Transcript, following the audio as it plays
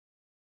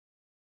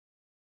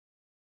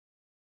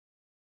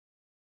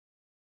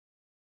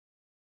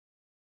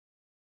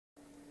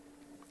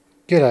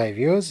G'day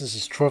viewers, this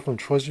is Troy from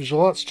Troy's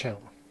Visual Arts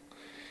channel.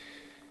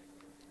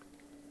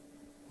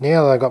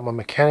 Now that I've got my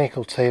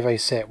mechanical TV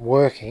set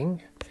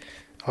working,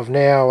 I've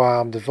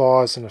now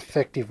devised an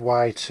effective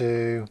way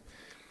to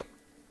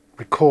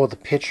record the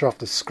picture off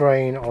the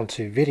screen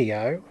onto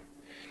video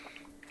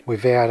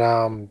without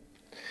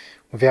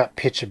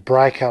picture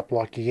breakup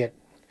like you get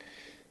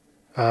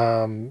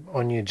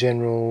on your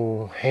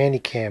general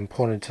handycam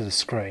pointed to the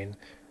screen.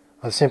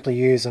 I simply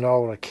use an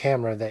older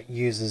camera that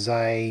uses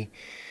a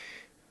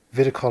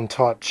Vidicon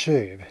type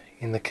tube.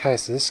 In the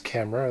case of this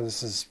camera,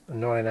 this is a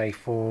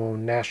 1984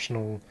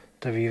 National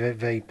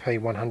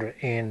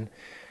WVP-100N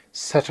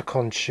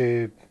saticon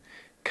tube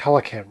color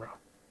camera.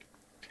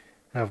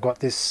 And I've got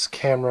this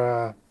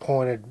camera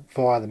pointed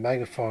via the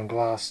magnifying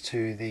glass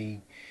to the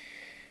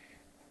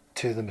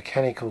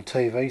mechanical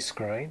TV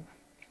screen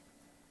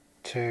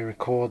to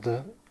record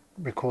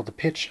the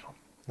picture.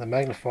 The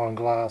magnifying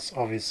glass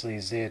obviously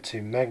is there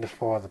to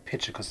magnify the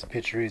picture because the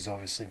picture is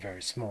obviously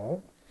very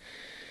small.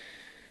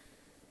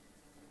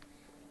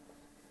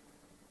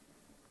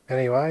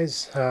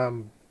 Anyways,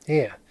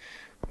 yeah,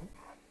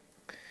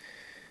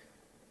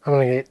 I'm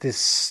going to get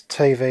this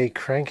TV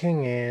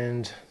cranking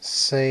and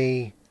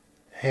see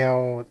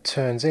how it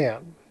turns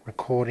out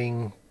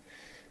recording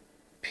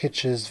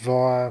pictures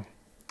via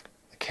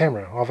the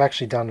camera. I've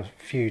actually done a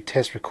few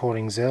test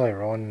recordings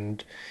earlier on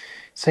and it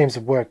seems to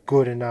work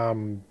good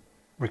in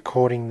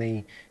recording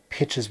the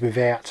pictures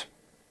without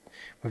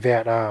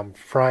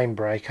frame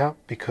breakup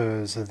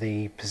because of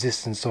the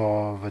persistence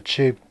of a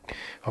tube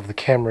of the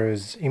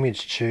camera's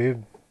image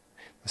tube,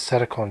 the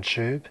saticon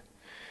tube.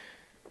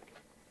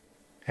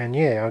 And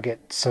yeah, I'll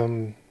get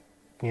some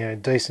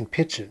decent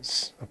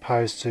pictures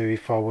opposed to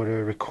if I were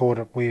to record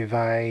it with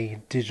a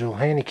digital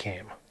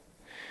handycam.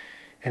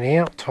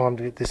 Anyhow, time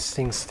to get this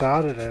thing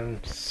started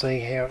and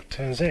see how it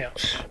turns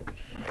out.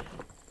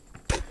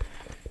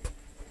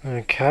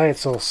 Okay,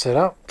 it's all set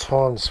up.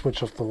 Time to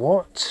switch off the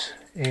light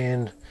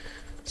and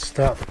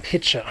start the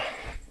picture,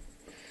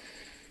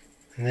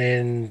 and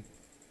then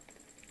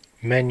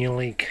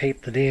manually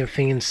keep the damn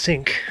thing in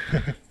sync.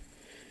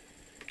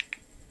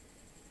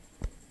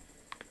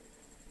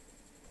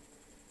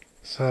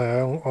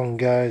 So on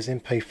goes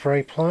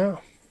MP3 player.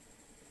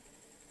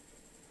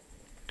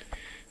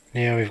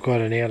 Now we've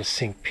got an out of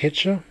sync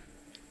picture.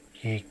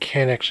 You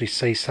can actually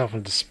see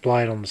something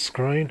displayed on the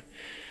screen.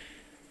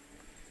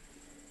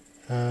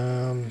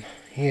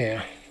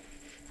 Yeah.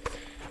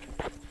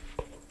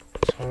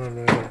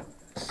 Time to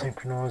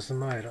synchronise the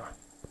motor.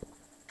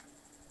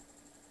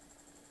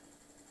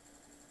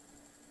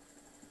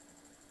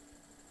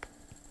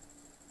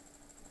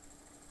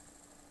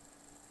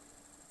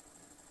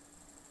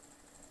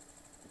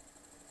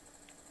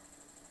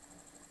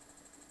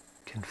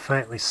 You can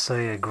faintly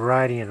see a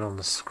gradient on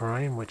the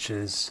screen, which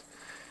is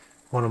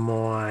one of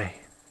my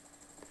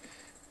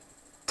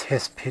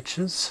test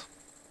pictures.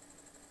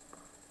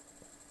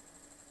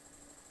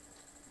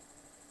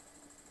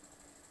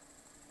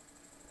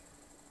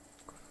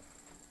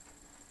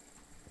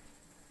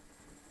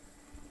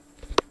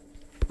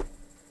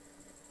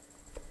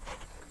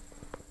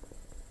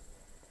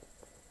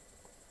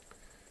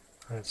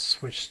 Let's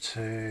switch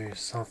to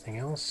something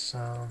else.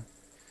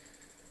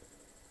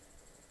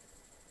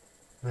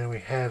 Then we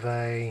have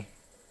a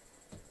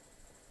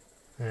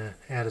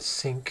out of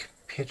sync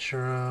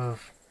picture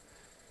of,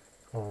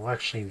 or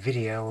actually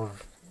video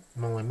of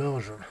my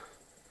Mildred.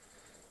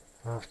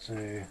 I'll have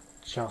to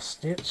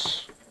adjust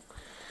it.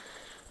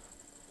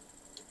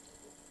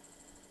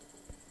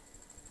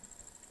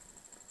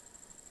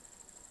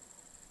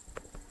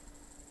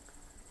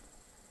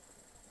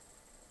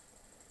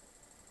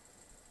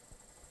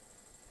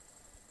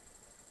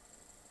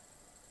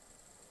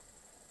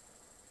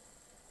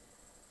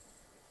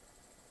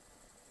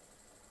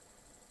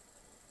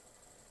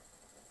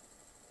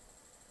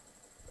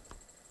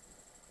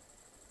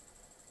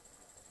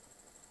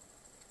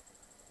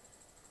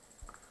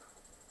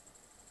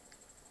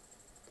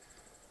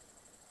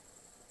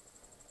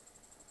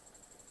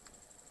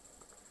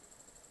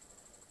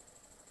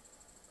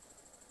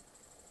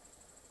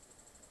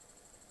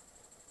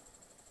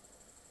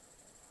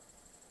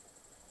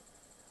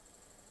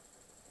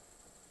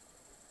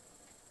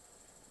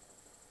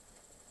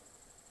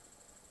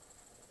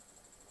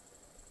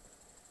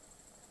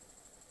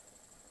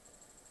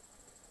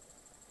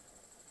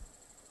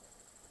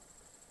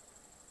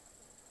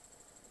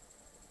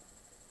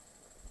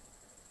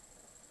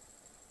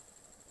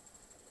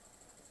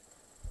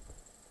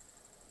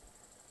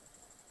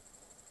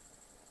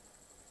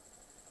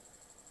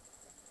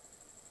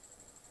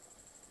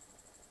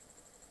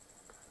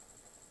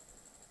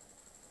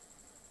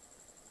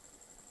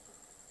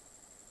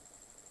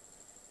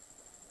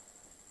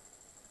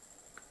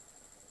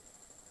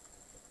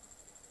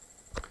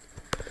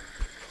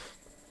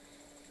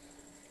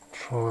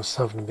 Try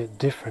something a bit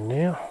different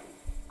now.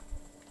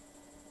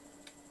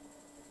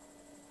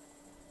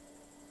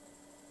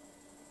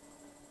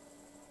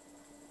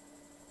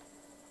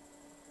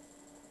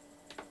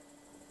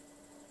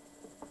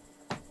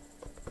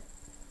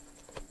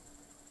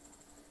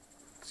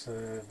 It's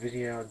a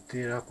video I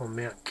did up on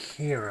Mount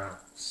Kira.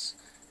 It's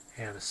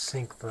out of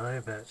sync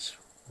though, but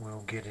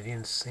we'll get it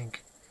in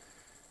sync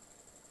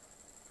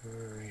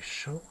very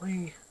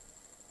shortly.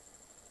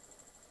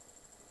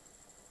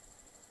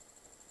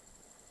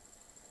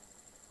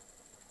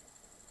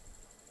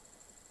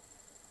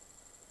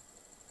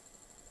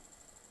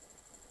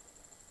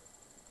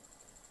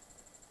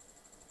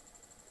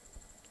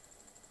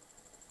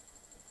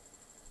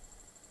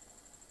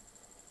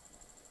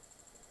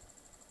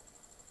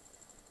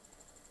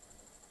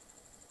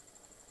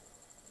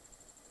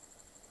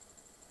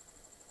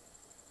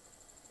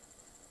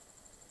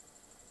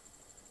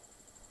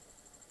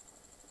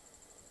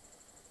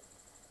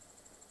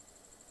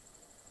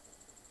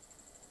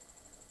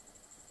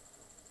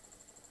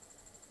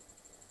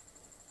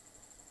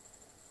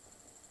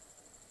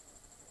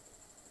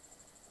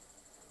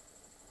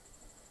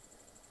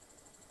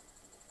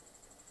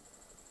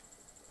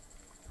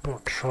 I'll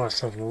try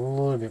something a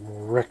little bit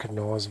more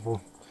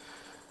recognisable.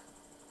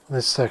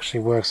 This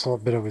actually works a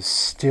lot better with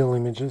still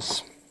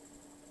images.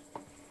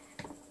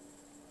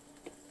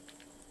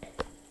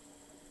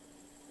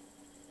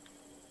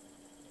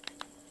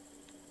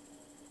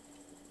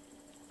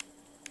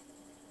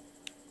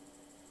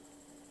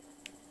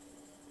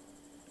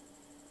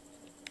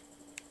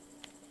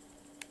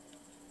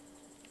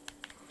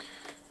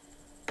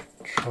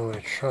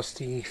 Try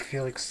trusty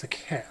Felix the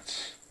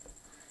cat.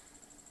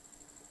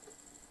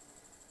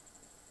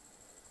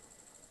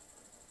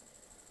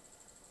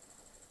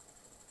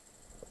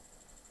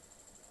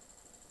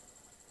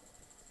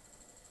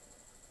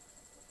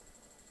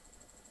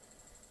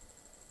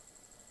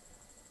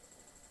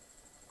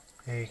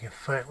 There you can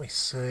faintly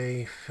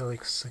see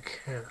Felix the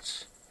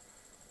cat.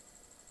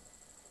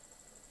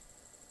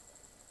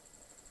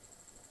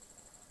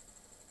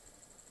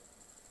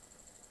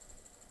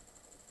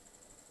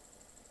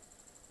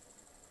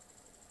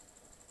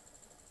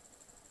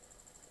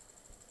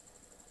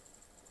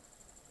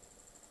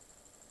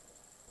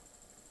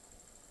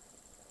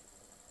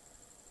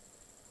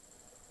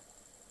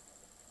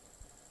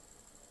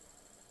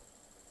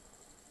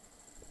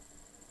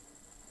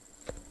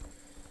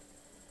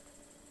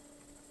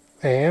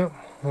 Now,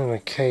 I'm going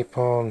to keep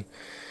on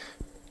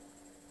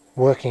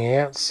working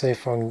out, see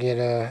if I can get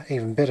a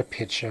even better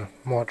picture.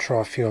 Might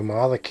try a few of my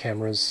other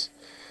cameras.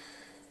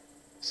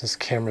 This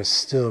camera's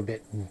still a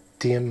bit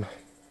dim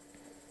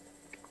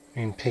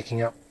in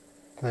picking up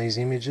these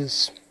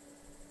images.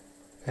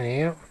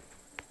 Anyhow,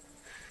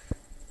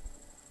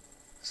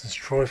 this is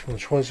Troy from the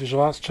Troy's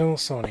Visual Arts channel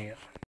signing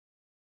out.